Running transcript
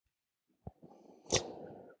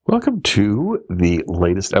Welcome to the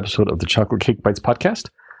latest episode of the Chocolate Cake Bites podcast.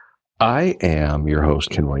 I am your host,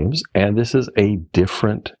 Ken Williams, and this is a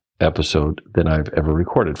different episode than I've ever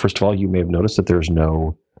recorded. First of all, you may have noticed that there's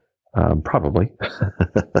no, probably, I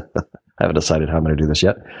haven't decided how I'm going to do this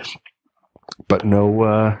yet, but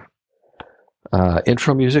no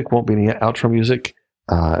intro music, won't be any outro music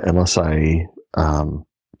unless I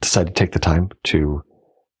decide to take the time to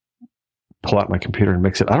pull out my computer and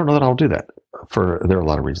mix it. I don't know that I'll do that. There are a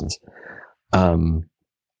lot of reasons. Something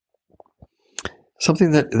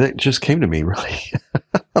that just came to me really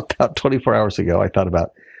about 24 hours ago. I thought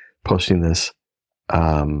about posting this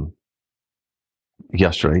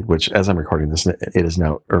yesterday, which as I'm recording this, it is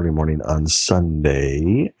now early morning on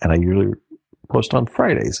Sunday, and I usually post on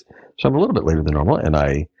Fridays. So I'm a little bit later than normal, and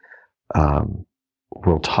I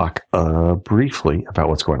will talk briefly about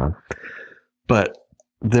what's going on. But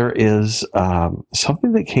there is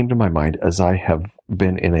something that came to my mind as I have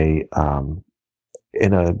been in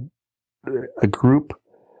a group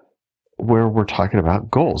where we're talking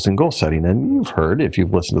about goals and goal setting. And you've heard, if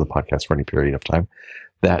you've listened to the podcast for any period of time,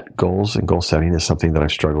 that goals and goal setting is something that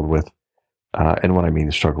I've struggled with. And what I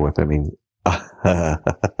mean struggle with, I mean, I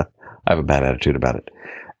have a bad attitude about it.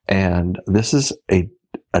 And this is a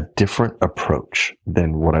different approach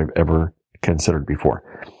than what I've ever considered before.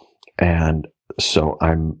 And so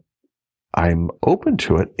I'm open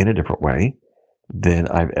to it in a different way than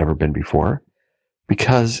I've ever been before,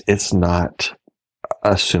 because it's not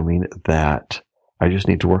assuming that I just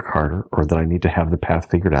need to work harder or that I need to have the path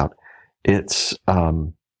figured out. It's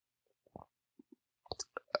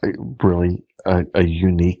really a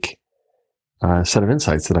unique set of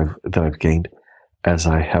insights that I've gained as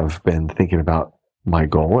I have been thinking about my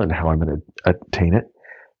goal and how I'm going to attain it,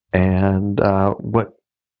 and what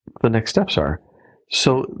the next steps are.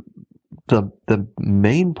 So the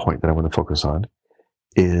main point that I want to focus on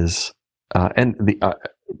is, and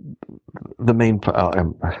the main,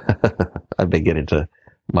 I may get into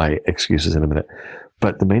my excuses in a minute,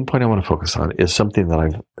 but the main point I want to focus on is something that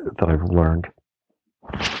I've learned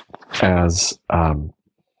as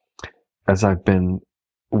I've been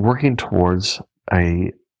working towards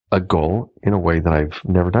a goal in a way that I've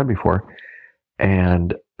never done before.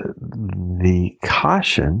 And the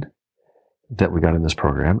caution that we got in this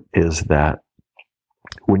program is that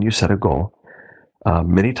when you set a goal,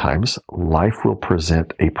 many times life will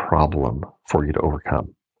present a problem for you to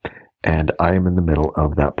overcome. And I am in the middle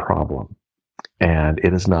of that problem. And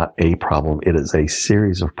it is not a problem. It is a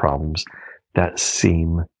series of problems that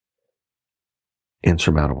seem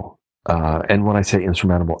insurmountable. And when I say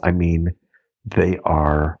insurmountable, I mean they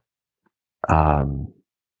are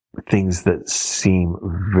things that seem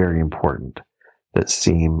very important, that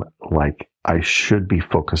seem like I should be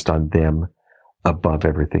focused on them above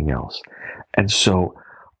everything else. And so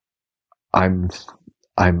I'm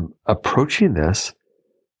approaching this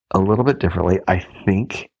a little bit differently. I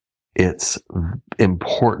think it's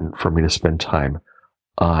important for me to spend time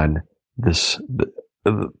on this,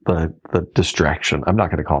 the distraction. I'm not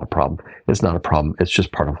going to call it a problem. It's not a problem. It's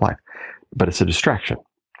just part of life, but it's a distraction.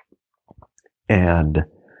 And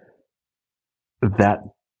that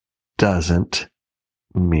doesn't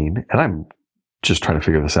mean, and I'm just trying to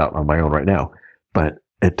figure this out on my own right now, but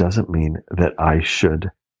it doesn't mean that I should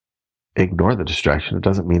ignore the distraction. It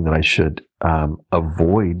doesn't mean that I should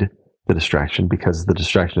avoid the distraction, because the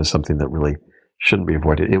distraction is something that really shouldn't be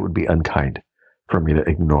avoided. It would be unkind for me to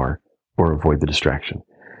ignore or avoid the distraction.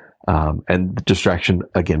 And the distraction,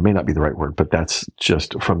 again, may not be the right word, but that's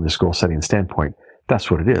just from this goal setting standpoint. That's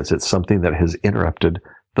what it is. It's something that has interrupted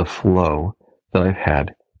the flow that I've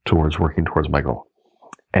had towards working towards my goal.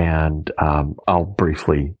 And I'll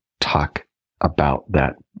briefly talk about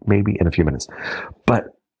that maybe in a few minutes. But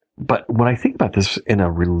when I think about this in a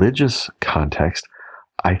religious context,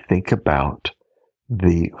 I think about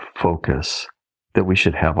the focus that we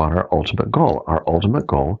should have on our ultimate goal. Our ultimate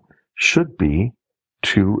goal should be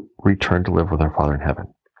to return to live with our Father in heaven.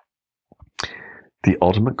 The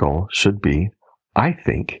ultimate goal should be, I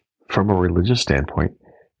think, from a religious standpoint,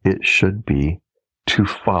 it should be to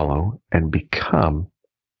follow and become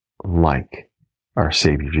like our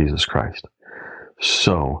Savior Jesus Christ.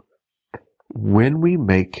 So when we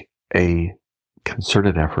make a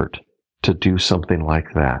concerted effort to do something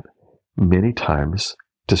like that, many times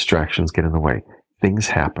distractions get in the way. Things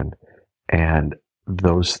happen, and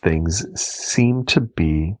those things seem to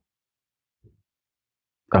be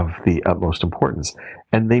of the utmost importance,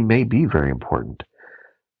 and they may be very important.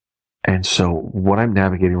 And so what I'm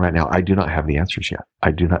navigating right now, I do not have the answers yet.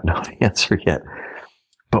 I do not know the answer yet.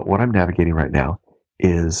 But what I'm navigating right now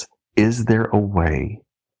is there a way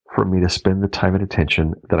for me to spend the time and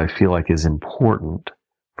attention that I feel like is important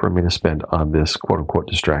for me to spend on this quote unquote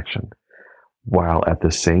distraction, while at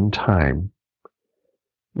the same time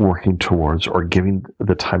working towards or giving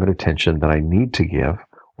the time and attention that I need to give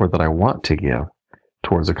or that I want to give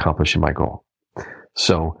towards accomplishing my goal.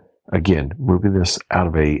 So again, moving this out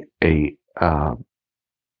of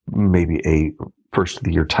maybe a first of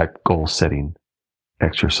the year type goal setting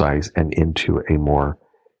exercise and into a more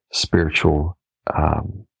spiritual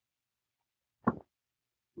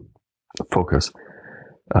focus.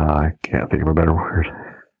 I can't think of a better word.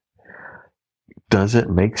 Does it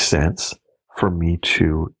make sense for me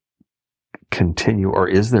to continue, or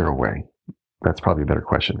is there a way? That's probably a better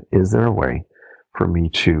question. Is there a way for me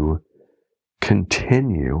to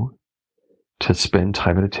continue to spend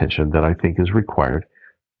time and attention that I think is required?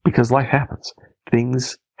 Because life happens.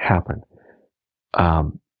 Things happen.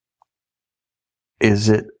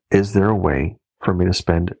 Is there a way for me to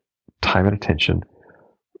spend time and attention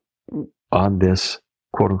on this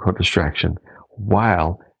quote unquote distraction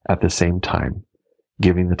while at the same time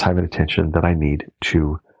giving the time and attention that I need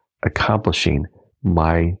to accomplishing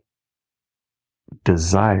my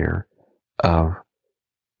desire of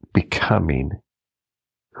becoming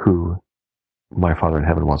who my Father in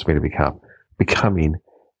heaven wants me to becoming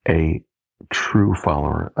a true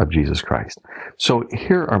follower of Jesus Christ. So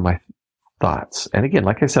here are my thoughts. And again,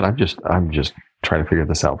 like I said, I'm just trying to figure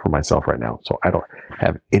this out for myself right now. So I don't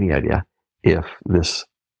have any idea if this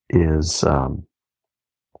is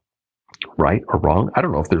right or wrong. I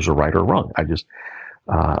don't know if there's a right or wrong.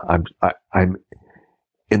 I'm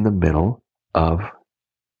in the middle of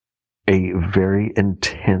a very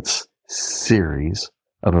intense series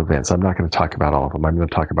of events. I'm not going to talk about all of them. I'm going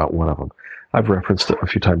to talk about one of them. I've referenced it a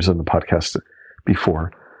few times in the podcast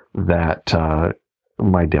before that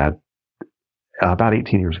my dad, about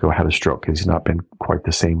 18 years ago, had a stroke. He's not been quite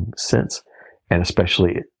the same since. And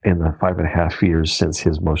especially in the 5.5 years since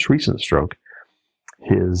his most recent stroke,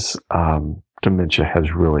 his dementia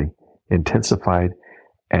has really intensified,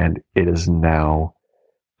 and it is now,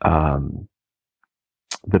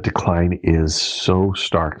 the decline is so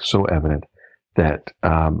stark, so evident that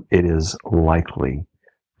it is likely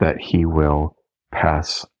that he will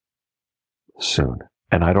pass soon.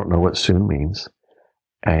 And I don't know what soon means.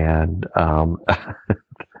 And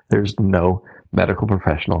there's no medical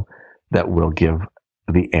professional that will give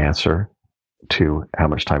the answer to how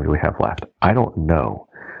much time do we have left. I don't know.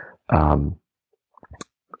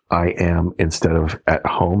 I am, instead of at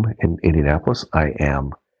home in Indianapolis, I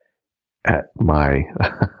am at my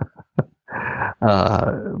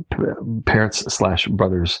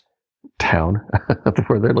parents/brothers' town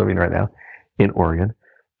where they're living right now in Oregon.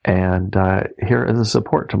 And here as a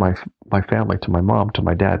support to my family, to my mom, to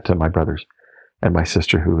my dad, to my brothers, and my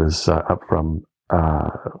sister who is up from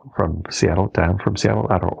Seattle, down from Seattle.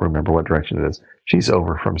 I don't remember what direction it is. She's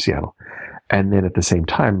over from Seattle. And then at the same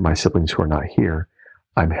time, my siblings who are not here,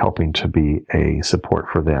 I'm helping to be a support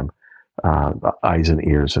for them, eyes and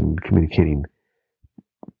ears, and communicating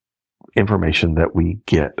information that we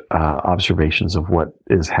get, observations of what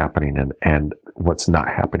is happening and what's not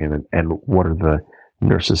happening, and what are the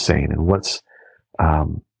nurses saying, and what's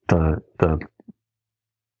the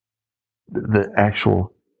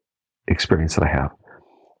actual experience that I have.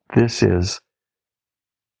 This is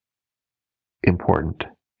important.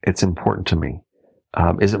 It's important to me.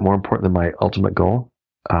 Is it more important than my ultimate goal?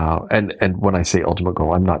 And when I say ultimate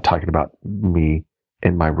goal, I'm not talking about me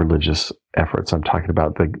and my religious efforts. I'm talking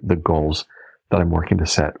about the goals that I'm working to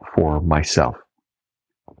set for myself.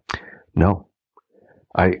 No,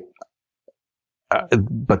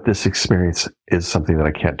 but this experience is something that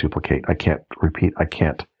I can't duplicate. I can't repeat. I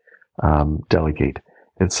can't delegate.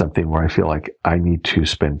 It's something where I feel like I need to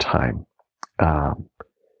spend time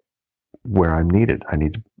where I'm needed. I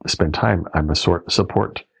need to spend time. I'm a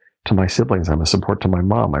support to my siblings. I'm a support to my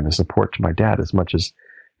mom. I'm a support to my dad as much as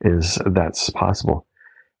that's possible.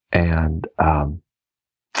 And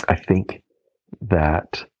I think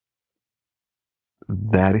that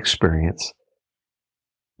experience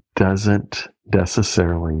doesn't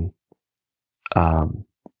necessarily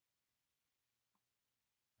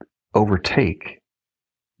overtake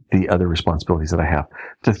the other responsibilities that I have.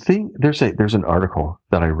 There's an article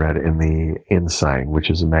that I read in the Ensign, which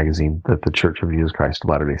is a magazine that the Church of Jesus Christ of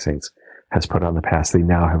Latter-day Saints has put out in the past. They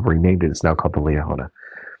now have renamed it. It's now called the Liahona.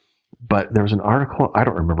 But there was an article, I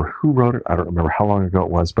don't remember who wrote it, I don't remember how long ago it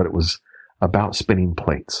was, but it was about spinning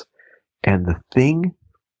plates. And the thing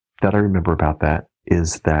that I remember about that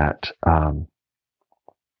is that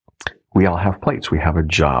we all have plates. We have a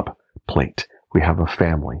job plate. We have a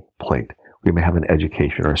family plate. We may have an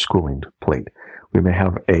education or a schooling plate. We may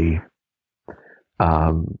have a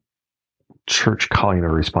church calling or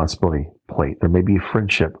responsibility plate. There may be a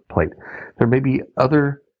friendship plate. There may be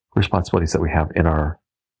other responsibilities that we have in our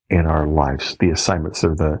lives, the assignments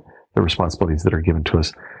or the responsibilities that are given to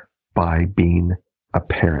us by being a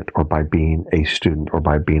parent or by being a student or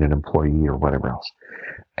by being an employee or whatever else.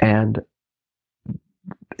 And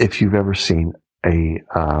if you've ever seen a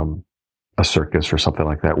circus or something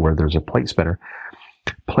like that where there's a plate spinner,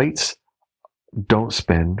 plates don't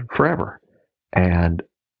spin forever. And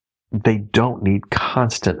they don't need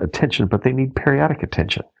constant attention, but they need periodic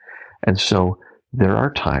attention. And so there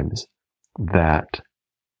are times that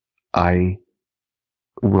I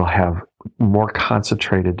will have more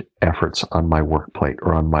concentrated efforts on my work plate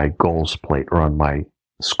or on my goals plate or on my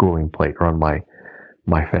schooling plate or on my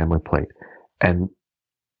family plate. And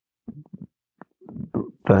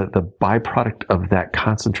the byproduct of that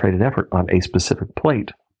concentrated effort on a specific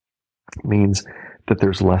plate means that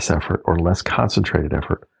there's less effort or less concentrated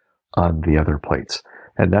effort on the other plates.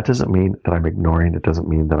 And that doesn't mean that I'm ignoring. It doesn't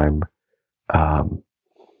mean that I'm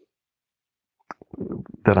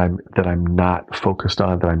not focused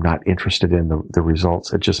on, that I'm not interested in the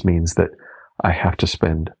results. It just means that I have to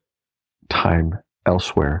spend time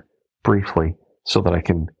elsewhere briefly so that I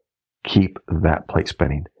can keep that plate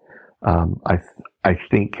spinning. I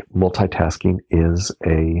think multitasking is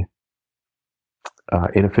a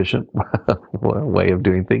inefficient way of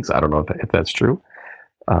doing things. I don't know if that's true.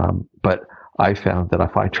 But I found that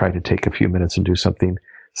if I try to take a few minutes and do something,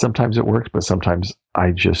 sometimes it works, but sometimes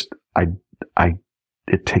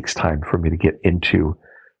it takes time for me to get into,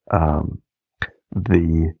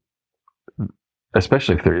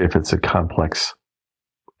 especially if it's a complex,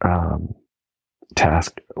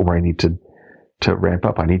 task where I need to ramp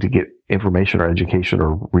up. I need to get information or education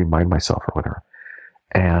or remind myself or whatever.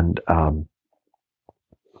 And,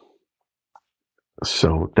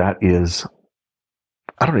 so that is,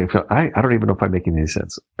 I don't even know if I'm making any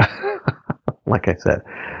sense. Like I said,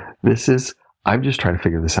 I'm just trying to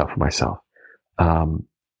figure this out for myself. And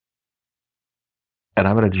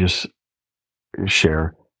I'm going to just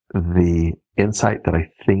share the insight that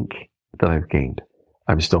I think that I've gained.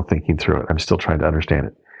 I'm still thinking through it. I'm still trying to understand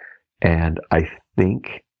it. And I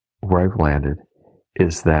think where I've landed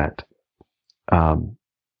is that,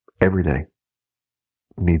 every day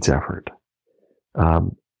needs effort.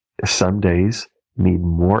 Some days need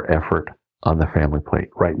more effort on the family plate.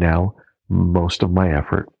 Right now, most of my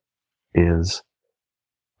effort is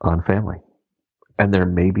on family. And there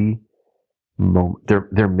may be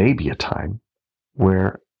there may be a time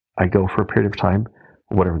where I go for a period of time,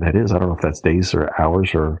 whatever that is. I don't know if that's days or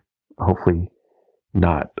hours or hopefully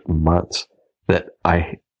not months, that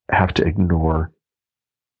I have to ignore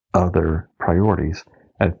other priorities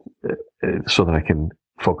so that I can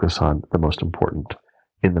focus on the most important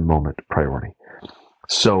in the moment priority.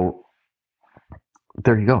 So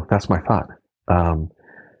there you go. That's my thought.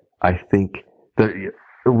 I think that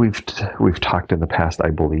we've talked in the past,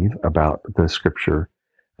 I believe, about the scripture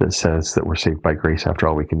that says that we're saved by grace after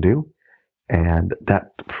all we can do. And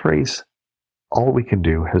that phrase, all we can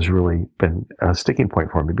do, has really been a sticking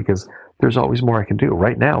point for me because there's always more I can do.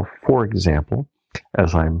 Right now, for example,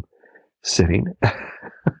 as I'm sitting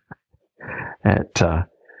at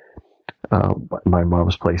my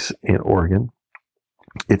mom's place in Oregon,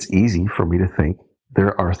 it's easy for me to think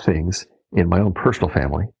there are things in my own personal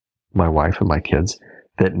family, my wife and my kids,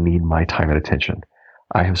 that need my time and attention.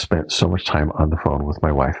 I have spent so much time on the phone with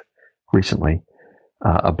my wife recently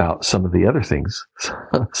about some of the other things,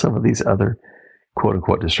 some of these other quote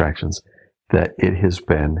unquote distractions, that it has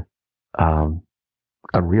been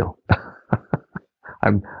unreal.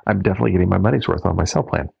 I'm definitely getting my money's worth on my cell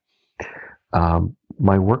plan.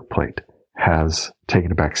 My work plate has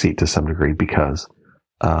taken a back seat to some degree because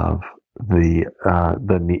of the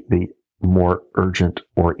more urgent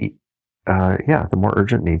the more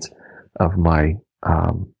urgent needs of my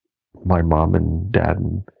my mom and dad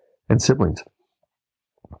and siblings.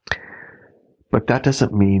 But that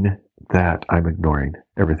doesn't mean that I'm ignoring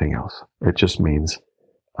everything else. It just means,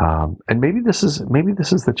 and maybe this is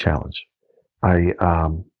the challenge. I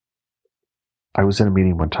was in a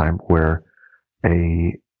meeting one time where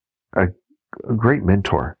a great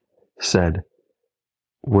mentor said,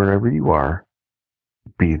 "Wherever you are,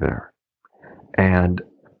 be there." And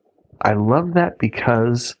I love that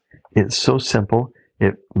because it's so simple.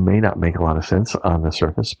 It may not make a lot of sense on the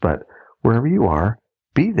surface, but wherever you are,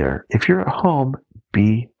 be there. If you're at home,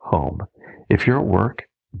 be home. If you're at work,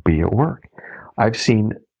 be at work. I've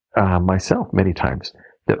seen myself many times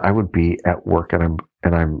that I would be at work and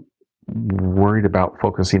I'm worried about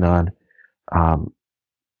focusing on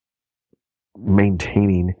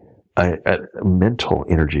maintaining a mental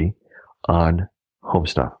energy on home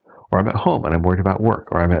stuff, or I'm at home and I'm worried about work,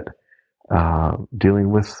 or I'm at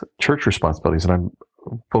dealing with church responsibilities and I'm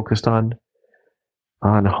focused on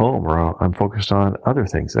home, or I'm focused on other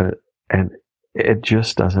things, and it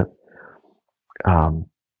just doesn't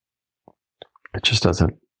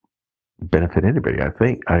benefit anybody. I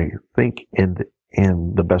think in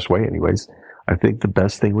the best way, anyways. I think the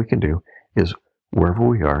best thing we can do is wherever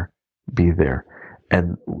we are, be there.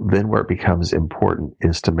 And then where it becomes important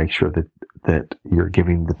is to make sure that you're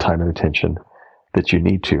giving the time and attention that you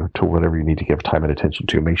need to whatever you need to give time and attention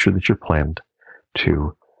to. Make sure that you're planned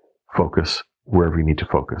to focus wherever you need to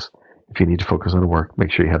focus. If you need to focus on work,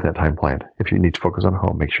 make sure you have that time planned. If you need to focus on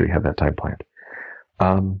home, make sure you have that time planned.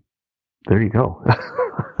 There you go.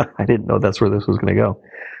 I didn't know that's where this was going to go.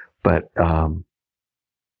 But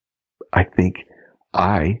I think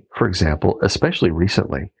for example, especially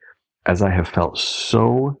recently, as I have felt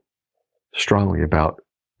so strongly about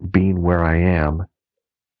being where I am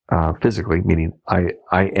physically, meaning I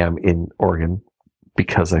am in Oregon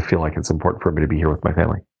because I feel like it's important for me to be here with my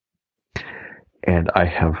family. And I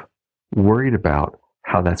have worried about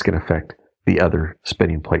how that's going to affect the other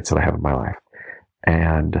spinning plates that I have in my life.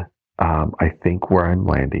 And I think where I'm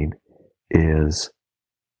landing is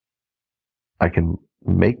I can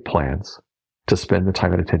make plans to spend the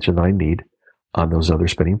time and attention that I need on those other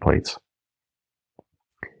spinning plates.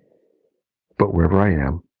 But wherever I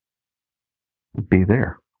am, be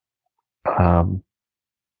there. I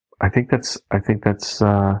think that's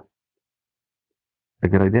a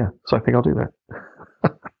good idea. So I think I'll do that.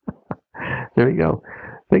 There you go.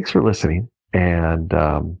 Thanks for listening. And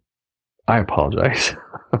I apologize.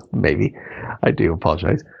 Maybe I do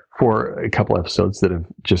apologize for a couple episodes that have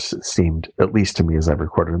just seemed, at least to me as I've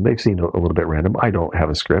recorded them, they've seemed a little bit random. I don't have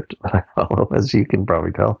a script that I follow, as you can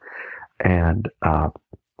probably tell. And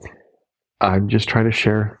I'm just trying to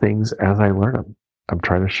share things as I learn them. I'm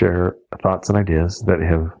trying to share thoughts and ideas that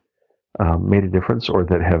have made a difference, or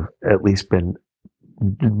that have at least been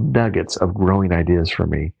nuggets of growing ideas for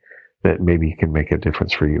me that maybe can make a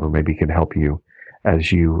difference for you, or maybe can help you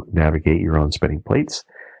as you navigate your own spinning plates.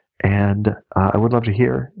 And I would love to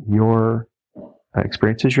hear your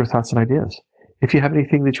experiences, your thoughts and ideas. If you have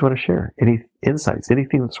anything that you want to share, any insights,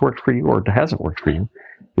 anything that's worked for you or hasn't worked for you,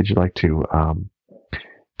 that you'd like to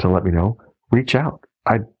let me know, reach out.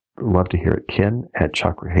 I'd love to hear it. Ken at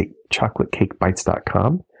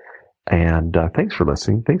chocolatecakebites.com. And thanks for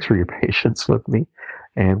listening. Thanks for your patience with me.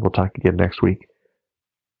 And we'll talk again next week.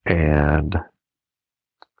 And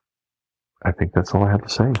I think that's all I have to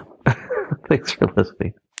say. Thanks for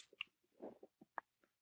listening.